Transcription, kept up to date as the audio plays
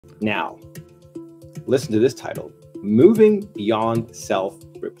Now, listen to this title, Moving Beyond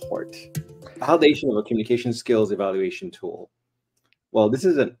Self-Report, Validation of a Communication Skills Evaluation Tool. Well, this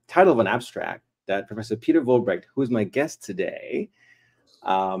is a title of an abstract that Professor Peter Vollbrecht, who is my guest today,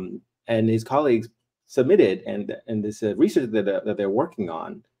 and his colleagues submitted, and this research that they're working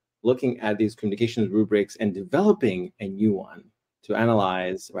on, looking at these communications rubrics and developing a new one to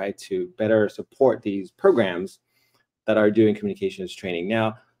analyze, right, to better support these programs that are doing communications training.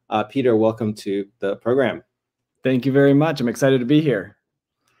 Now, Peter, welcome to the program. Thank you very much. I'm excited to be here.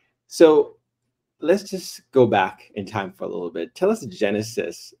 So let's just go back in time for a little bit. Tell us the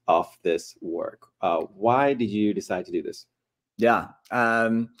genesis of this work. Why did you decide to do this? Yeah,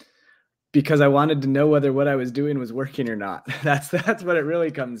 because I wanted to know whether what I was doing was working or not. That's what it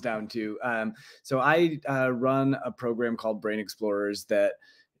really comes down to. So I run a program called Brain Explorers that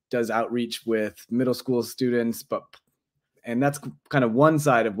does outreach with middle school students, and that's kind of one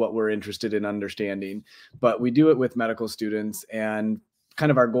side of what we're interested in understanding. But we do it with medical students, and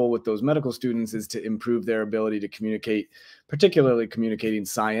kind of our goal with those medical students is to improve their ability to communicate, particularly communicating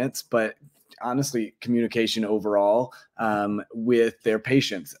science, but honestly, communication overall with their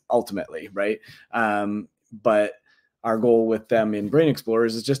patients ultimately, right? But our goal with them in Brain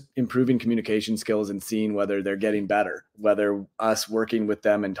Explorers is just improving communication skills and seeing whether they're getting better, whether us working with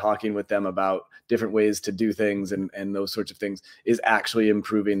them and talking with them about different ways to do things and those sorts of things is actually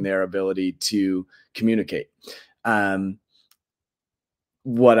improving their ability to communicate.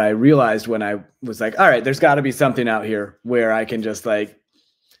 What I realized when I was like, all right, there's got to be something out here where I can just like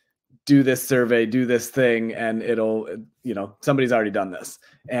do this survey, do this thing, and it'll, somebody's already done this.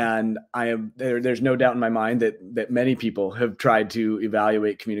 And there's no doubt in my mind that many people have tried to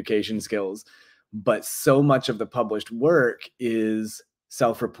evaluate communication skills, but so much of the published work is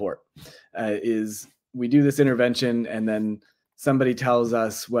self-report, we do this intervention and then somebody tells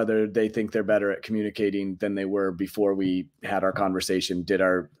us whether they think they're better at communicating than they were before we had our conversation, did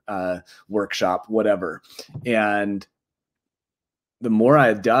our workshop, whatever. And the more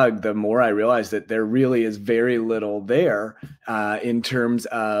I dug, the more I realized that there really is very little there in terms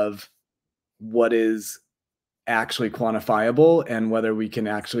of what is actually quantifiable and whether we can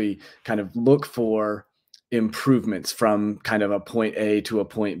actually kind of look for improvements from kind of a point A to a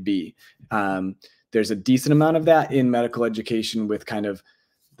point B. There's a decent amount of that in medical education with kind of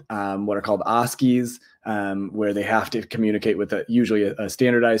what are called OSCEs, where they have to communicate with usually a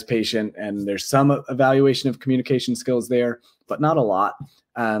standardized patient, and there's some evaluation of communication skills there, but not a lot.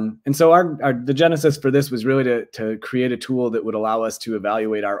 And so the genesis for this was really to create a tool that would allow us to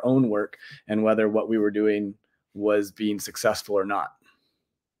evaluate our own work and whether what we were doing was being successful or not.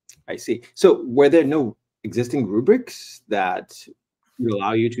 I see. So were there no existing rubrics that would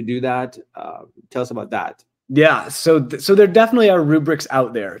allow you to do that? Tell us about that. Yeah, so there definitely are rubrics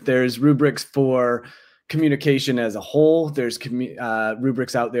out there. There's rubrics for communication as a whole. There's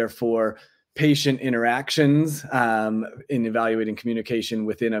rubrics out there for patient interactions in evaluating communication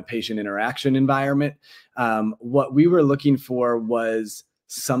within a patient interaction environment. What we were looking for was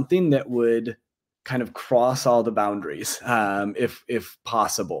something that would kind of cross all the boundaries, if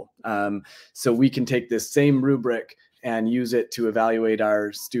possible. So we can take this same rubric and use it to evaluate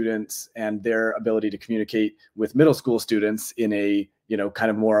our students and their ability to communicate with middle school students in a,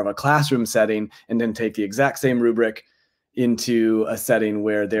 kind of more of a classroom setting, and then take the exact same rubric into a setting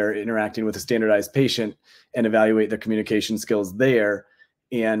where they're interacting with a standardized patient and evaluate their communication skills there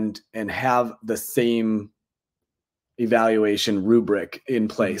and have the same evaluation rubric in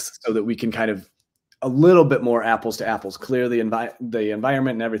place so that we can kind of a little bit more apples to apples. Clearly, the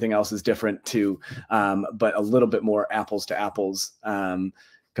environment and everything else is different too, but a little bit more apples to apples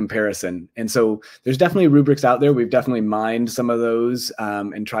comparison. And so there's definitely rubrics out there. We've definitely mined some of those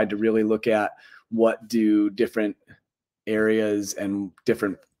and tried to really look at what do different areas and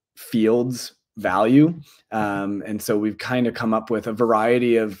different fields value. And so we've kind of come up with a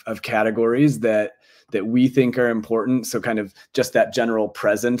variety of categories that we think are important. So kind of just that general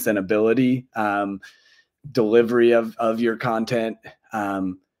presence and ability, delivery of your content,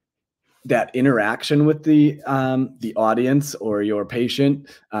 that interaction with the audience or your patient,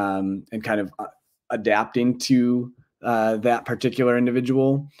 and kind of adapting to that particular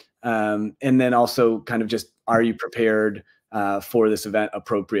individual. And then also kind of just, are you prepared for this event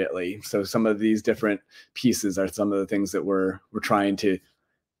appropriately? So some of these different pieces are some of the things that we're trying to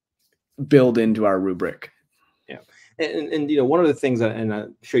build into our rubric. Yeah. And one of the things that, and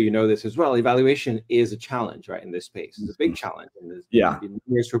I'm sure you know this as well, evaluation is a challenge, right? In this space, it's a big challenge. And there's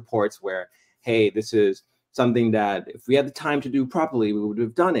numerous reports where, hey, this is something that if we had the time to do properly, we would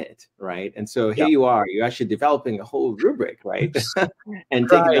have done it, right? And so here Yeah. you are, you're actually developing a whole rubric, right? And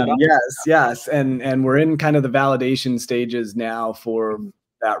taking that on. Yes. And we're in kind of the validation stages now for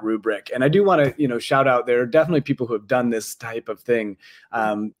that rubric. And I do want to, shout out, there are definitely people who have done this type of thing.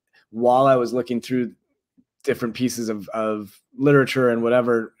 While I was looking through different pieces of literature and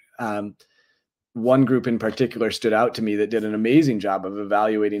whatever, one group in particular stood out to me that did an amazing job of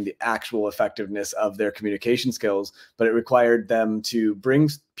evaluating the actual effectiveness of their communication skills, but it required them to bring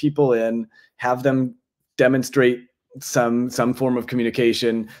people in, have them demonstrate some form of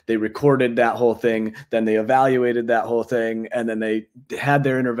communication. They recorded that whole thing, then they evaluated that whole thing, and then they had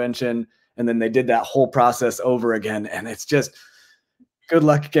their intervention, and then they did that whole process over again. And it's just good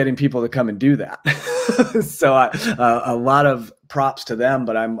luck getting people to come and do that. So a lot of props to them,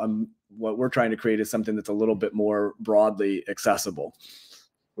 but what we're trying to create is something that's a little bit more broadly accessible.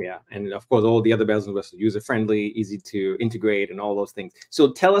 Yeah, and of course, all the other bells and whistles, user-friendly, easy to integrate, and all those things.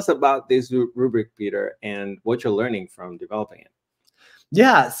 So tell us about this rubric, Peter, and what you're learning from developing it.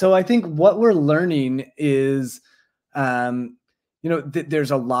 Yeah, so I think what we're learning is,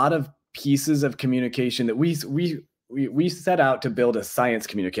 there's a lot of pieces of communication that we set out to build a science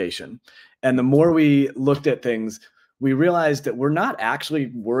communication. And the more we looked at things, we realized that we're not actually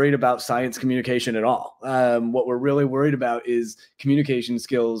worried about science communication at all. What we're really worried about is communication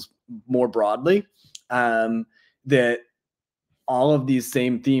skills more broadly, that all of these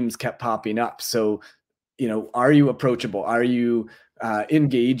same themes kept popping up. So, are you approachable? Are you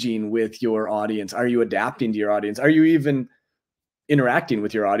engaging with your audience? Are you adapting to your audience? Are you even interacting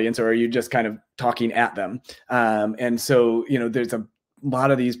with your audience, or are you just kind of talking at them? And so, there's a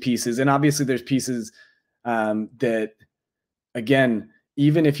lot of these pieces, and obviously there's pieces that, again,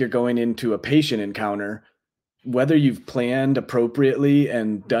 even if you're going into a patient encounter, whether you've planned appropriately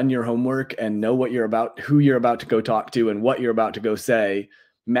and done your homework and know what you're about, who you're about to go talk to, and what you're about to go say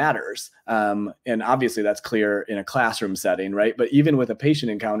matters. And obviously that's clear in a classroom setting, right? But even with a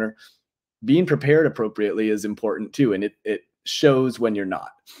patient encounter, being prepared appropriately is important too. And it shows when you're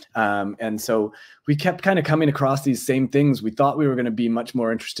not. And so we kept kind of coming across these same things. We thought we were going to be much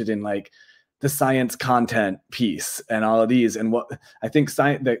more interested in like the science content piece and all of these. And what I think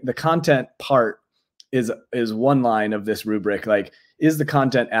the content part is one line of this rubric. Like, is the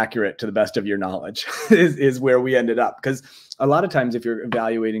content accurate to the best of your knowledge is where we ended up. Because a lot of times if you're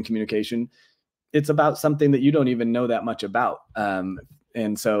evaluating communication, it's about something that you don't even know that much about.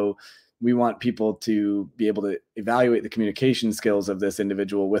 And so we want people to be able to evaluate the communication skills of this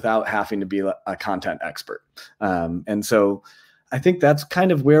individual without having to be a content expert. And so I think that's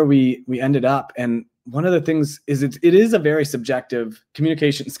kind of where we ended up. And one of the things is it is a very subjective,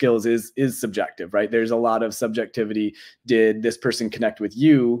 communication skills is subjective, right? There's a lot of subjectivity. Did this person connect with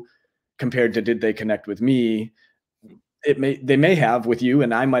you compared to did they connect with me? They may have with you,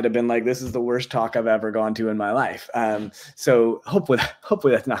 and I might have been like, this is the worst talk I've ever gone to in my life. So hopefully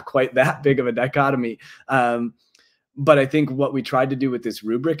that's not quite that big of a dichotomy. But I think what we tried to do with this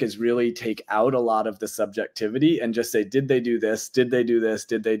rubric is really take out a lot of the subjectivity and just say, did they do this? Did they do this?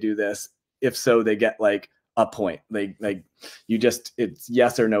 Did they do this? If so, they get like a point. It's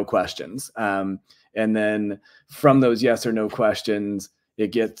yes or no questions. And then from those yes or no questions,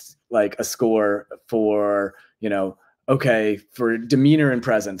 it gets like a score for, okay, for demeanor and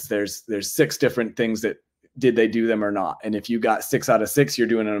presence, there's 6 different things that did they do them or not? And if you got 6 out of 6, you're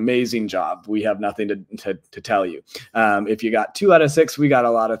doing an amazing job. We have nothing to tell you. If you got 2 out of 6, we got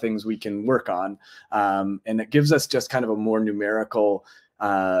a lot of things we can work on. And it gives us just kind of a more numerical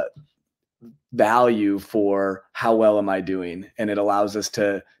value for how well am I doing? And it allows us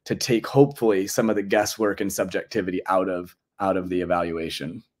to take hopefully some of the guesswork and subjectivity out of the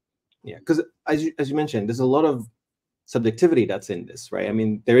evaluation. Yeah, because as you mentioned, there's a lot of subjectivity that's in this, right? I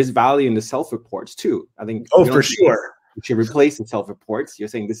mean, there is value in the self-reports too. I think. Oh, for sure. We should replace the self-reports. You're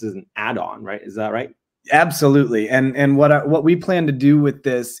saying this is an add-on, right? Is that right? Absolutely. And what we plan to do with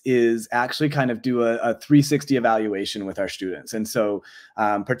this is actually kind of do a 360 evaluation with our students. And so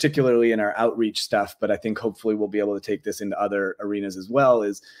particularly in our outreach stuff, but I think hopefully we'll be able to take this into other arenas as well,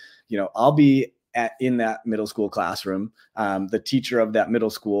 is, I'll be in that middle school classroom. The teacher of that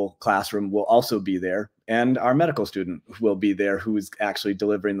middle school classroom will also be there, and our medical student will be there who's actually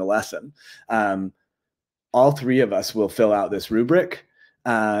delivering the lesson. All 3 of us will fill out this rubric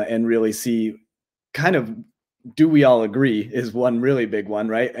and really see kind of, do we all agree is one really big one,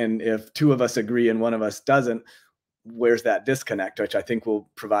 right? And if 2 of us agree and 1 of us doesn't, where's that disconnect, which I think will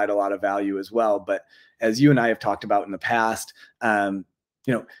provide a lot of value as well. But as you and I have talked about in the past,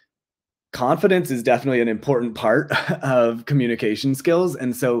 confidence is definitely an important part of communication skills.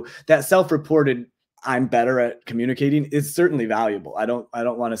 And so that self-reported, I'm better at communicating is certainly valuable. I don't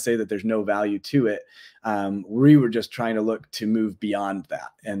want to say that there's no value to it. We were just trying to look to move beyond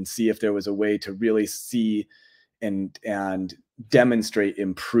that and see if there was a way to really see and demonstrate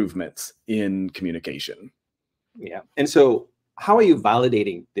improvements in communication. Yeah. And so how are you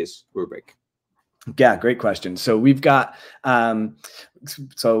validating this rubric? Yeah, great question. So we've got,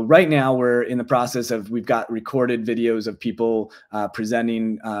 so right now we're in the process of, we've got recorded videos of people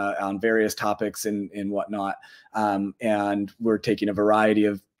presenting on various topics and whatnot. And we're taking a variety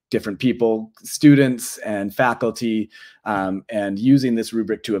of different people, students and faculty, and using this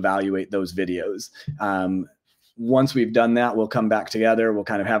rubric to evaluate those videos. Once we've done that, we'll come back together. We'll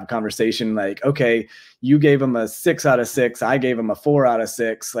kind of have a conversation like, okay, you gave them a 6 out of 6. I gave them a 4 out of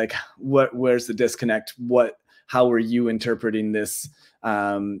 6. Like, where's the disconnect? How are you interpreting this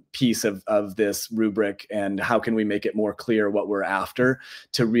piece of this rubric, and how can we make it more clear what we're after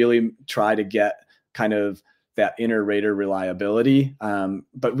to really try to get kind of that inter-rater reliability,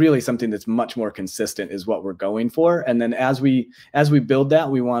 but really something that's much more consistent is what we're going for. And then as we build that,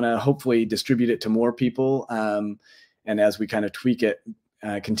 we want to hopefully distribute it to more people. And as we kind of tweak it,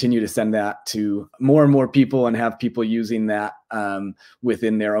 continue to send that to more and more people and have people using that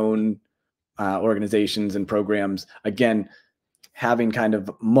within their own organizations and programs. Again, having kind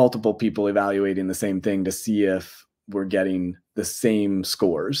of multiple people evaluating the same thing to see if we're getting the same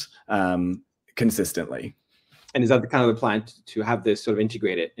scores consistently. And is that the kind of the plan to have this sort of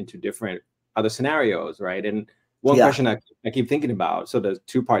integrated into different other scenarios, right? And one question I keep thinking about, so there's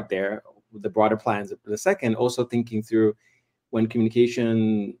 2-part there, the broader plans. The second, also thinking through when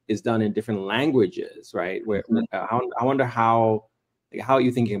communication is done in different languages, right? Where I wonder how are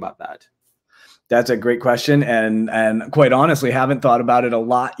you thinking about that? That's a great question, and quite honestly, haven't thought about it a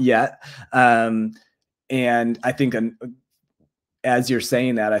lot yet. And I think as you're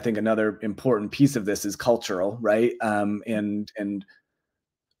saying that, I think another important piece of this is cultural, right? And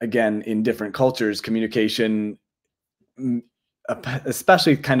again, in different cultures, communication,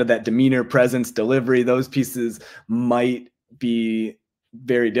 especially kind of that demeanor, presence, delivery, those pieces might be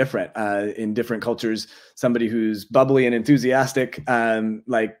very different. In different cultures, somebody who's bubbly and enthusiastic,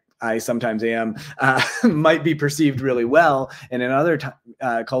 like I sometimes am, might be perceived really well, and in other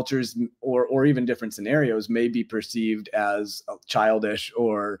cultures or even different scenarios may be perceived as childish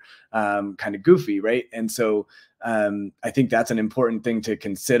or kind of goofy, right? And so I think that's an important thing to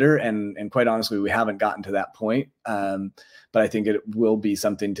consider, and quite honestly, we haven't gotten to that point, but I think it will be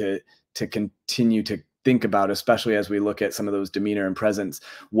something to continue to think about, especially as we look at some of those demeanor and presence.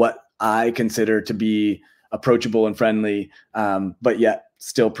 What I consider to be approachable and friendly, but yet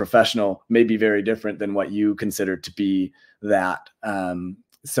still professional, may be very different than what you consider to be that.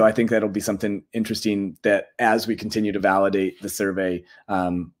 So I think that'll be something interesting that as we continue to validate the survey,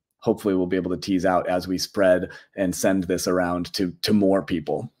 hopefully we'll be able to tease out as we spread and send this around to more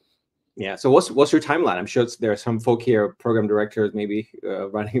people. Yeah. So what's your timeline? I'm sure there are some folk here, program directors, maybe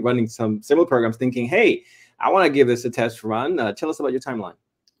running some similar programs, thinking, hey, I want to give this a test run. Tell us about your timeline.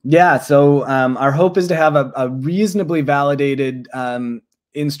 Yeah. So our hope is to have a reasonably validated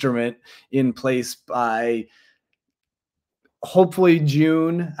instrument in place by hopefully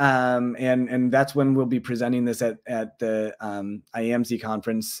June, and that's when we'll be presenting this at the IAMSE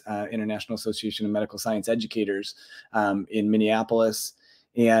conference, International Association of Medical Science Educators, in Minneapolis.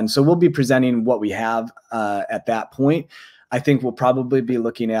 And so we'll be presenting what we have at that point. I think we'll probably be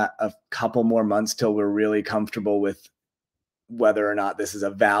looking at a couple more months till we're really comfortable with whether or not this is a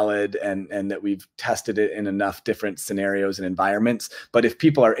valid and that we've tested it in enough different scenarios and environments. But if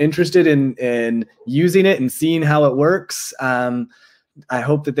people are interested in using it and seeing how it works, I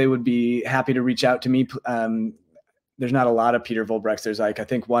hope that they would be happy to reach out to me. There's not a lot of Peter Vollbrechts. There's like, I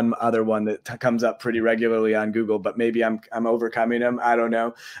think one other one that comes up pretty regularly on Google, but maybe I'm overcoming them. I don't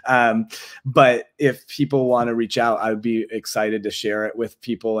know. But if people want to reach out, I would be excited to share it with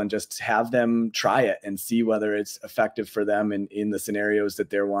people and just have them try it and see whether it's effective for them in the scenarios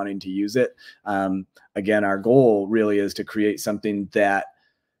that they're wanting to use it. Again, our goal really is to create something that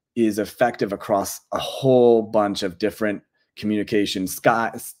is effective across a whole bunch of different communication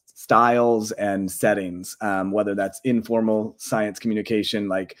styles and settings, whether that's informal science communication,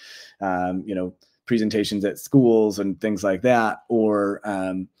 like, presentations at schools and things like that, or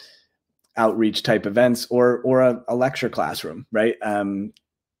outreach type events, or a lecture classroom, right?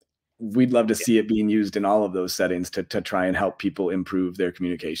 We'd love to see it being used in all of those settings to try and help people improve their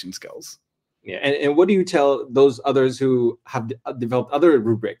communication skills. Yeah, and what do you tell those others who have developed other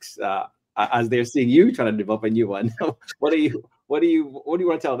rubrics as they're seeing you trying to develop a new one? What do you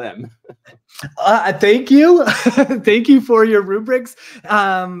want to tell them? Thank you. Thank you for your rubrics.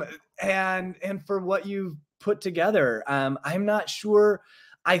 and for what you've put together. I'm not sure.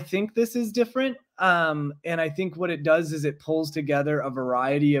 I think this is different. And I think what it does is it pulls together a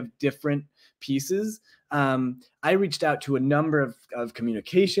variety of different pieces. I reached out to a number of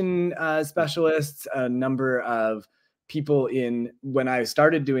communication specialists, a number of people when I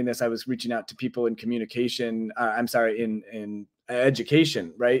started doing this, I was reaching out to people in communication, in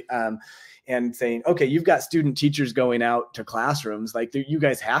education, right? And saying, okay, you've got student teachers going out to classrooms, like you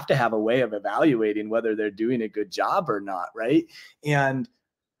guys have to have a way of evaluating whether they're doing a good job or not, right? And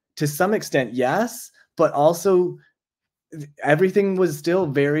to some extent, yes, but also everything was still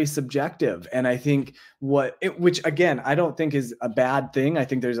very subjective. And I think which again, I don't think is a bad thing. I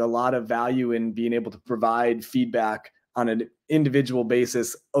think there's a lot of value in being able to provide feedback on an individual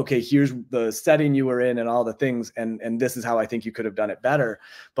basis. Okay, here's the setting you were in and all the things, and this is how I think you could have done it better.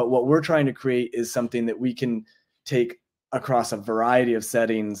 But what we're trying to create is something that we can take across a variety of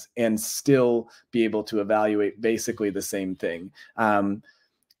settings and still be able to evaluate basically the same thing.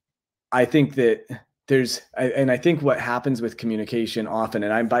 I think that I think what happens with communication often,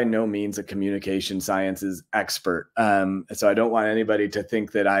 and I'm by no means a communication sciences expert, so I don't want anybody to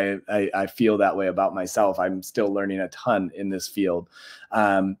think that I feel that way about myself. I'm still learning a ton in this field.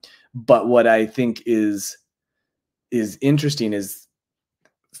 But what I think is interesting is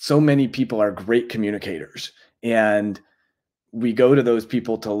so many people are great communicators, and we go to those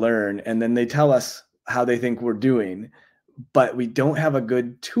people to learn, and then they tell us how they think we're doing, but we don't have a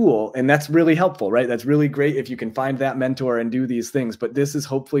good tool. And that's really helpful, right? That's really great if you can find that mentor and do these things. But this is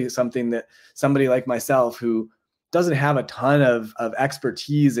hopefully something that somebody like myself, who doesn't have a ton of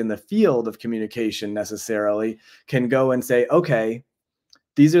expertise in the field of communication necessarily, can go and say, okay,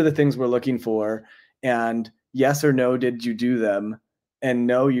 these are the things we're looking for. And yes or no, did you do them? And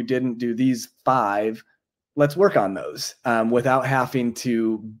no, you didn't do these 5. Let's work on those without having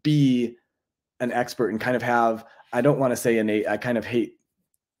to be an expert and kind of have, I don't want to say innate. I kind of hate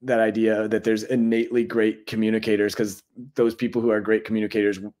that idea that there's innately great communicators, because those people who are great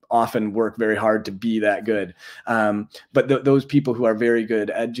communicators often work very hard to be that good. But those people who are very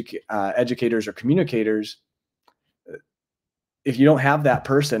good educators or communicators, if you don't have that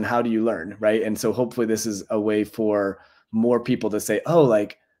person, how do you learn, right? And so hopefully this is a way for more people to say, oh,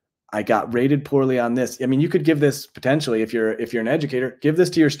 like, I got rated poorly on this. I mean, you could give this potentially, if you're an educator, give this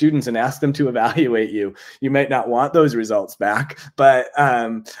to your students and ask them to evaluate you. You might not want those results back, but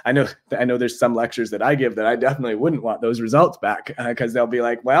I know there's some lectures that I give that I definitely wouldn't want those results back, because they'll be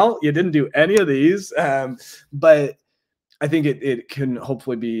like, well, you didn't do any of these. But I think it can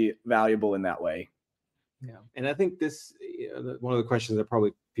hopefully be valuable in that way. Yeah, and I think this, one of the questions that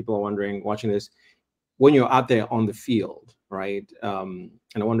probably people are wondering watching this, when you're out there on the field, right? And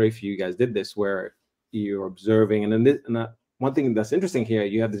I wonder if you guys did this, where you're observing, and then one thing that's interesting here,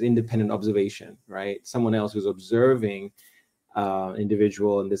 you have this independent observation, right? Someone else who's observing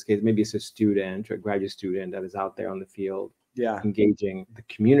individual, in this case, maybe it's a student or a graduate student that is out there on the field, engaging the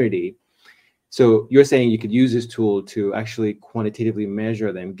community. So you're saying you could use this tool to actually quantitatively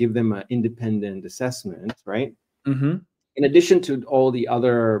measure them, give them an independent assessment, right? Mm-hmm. In addition to all the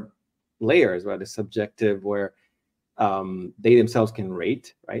other layers, right? The subjective, where they themselves can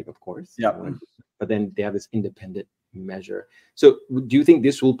rate, right? Of course. Yeah. But then they have this independent measure. So do you think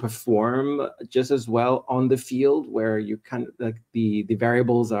this will perform just as well on the field, where you kind of like the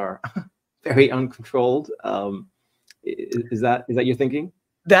variables are very uncontrolled? Is that your thinking?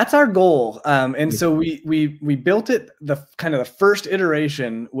 That's our goal. And so we built it, the kind of the first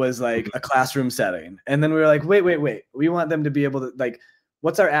iteration was like a classroom setting. And then we were like, wait, we want them to be able to, like,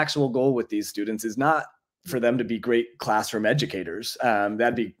 what's our actual goal with these students is not for them to be great classroom educators.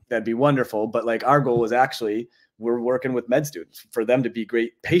 That'd be wonderful. But like, our goal is actually, we're working with med students for them to be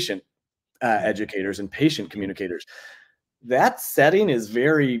great patient educators and patient communicators. That setting is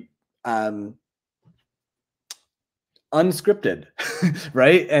very unscripted,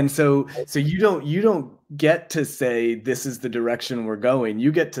 right? And so you don't get to say, this is the direction we're going.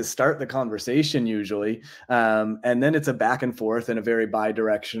 You get to start the conversation usually, and then it's a back and forth and a very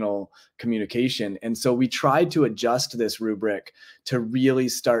bi-directional communication. And so we tried to adjust this rubric to really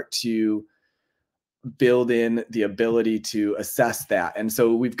start to build in the ability to assess that. And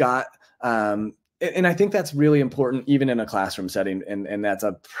so we've got and I think that's really important, even in a classroom setting. And that's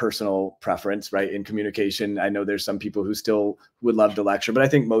a personal preference, right? In communication, I know there's some people who still would love to lecture, but I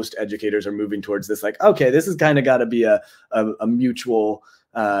think most educators are moving towards this, like, okay, this has kind of got to be a mutual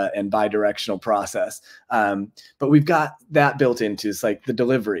and bi-directional process. But we've got that built into, it's like the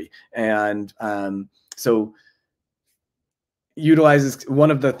delivery. And so utilizes, one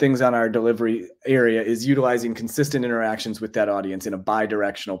of the things on our delivery area is utilizing consistent interactions with that audience in a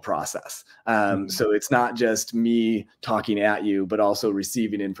bi-directional process. So it's not just me talking at you, but also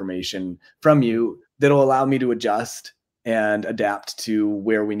receiving information from you that'll allow me to adjust and adapt to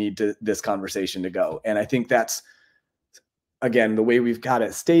where we need this conversation to go. And I think that's, again, the way we've got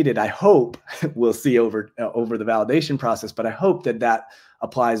it stated, I hope we'll see over the validation process, but I hope that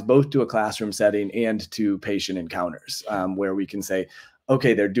applies both to a classroom setting and to patient encounters, where we can say,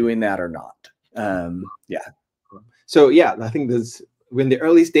 okay, they're doing that or not. Yeah. So yeah, I think we're in the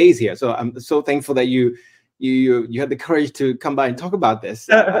earliest days here. So I'm so thankful that you had the courage to come by and talk about this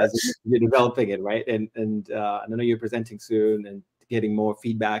as you're developing it, right? And I know you're presenting soon and getting more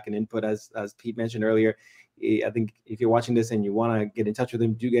feedback and input, as Pete mentioned earlier. I think if you're watching this and you want to get in touch with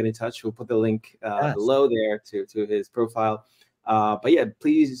him, do get in touch. We'll put the link below there to his profile. But yeah,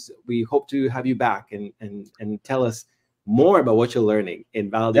 please, we hope to have you back and tell us more about what you're learning in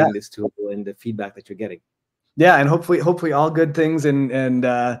validating this tool and the feedback that you're getting. Yeah, and hopefully all good things, and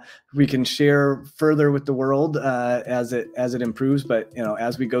we can share further with the world as it improves. But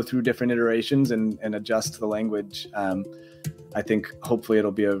as we go through different iterations and adjust the language, I think hopefully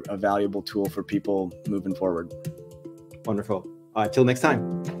it'll be a valuable tool for people moving forward. Wonderful. Till next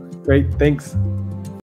time. Great. Thanks.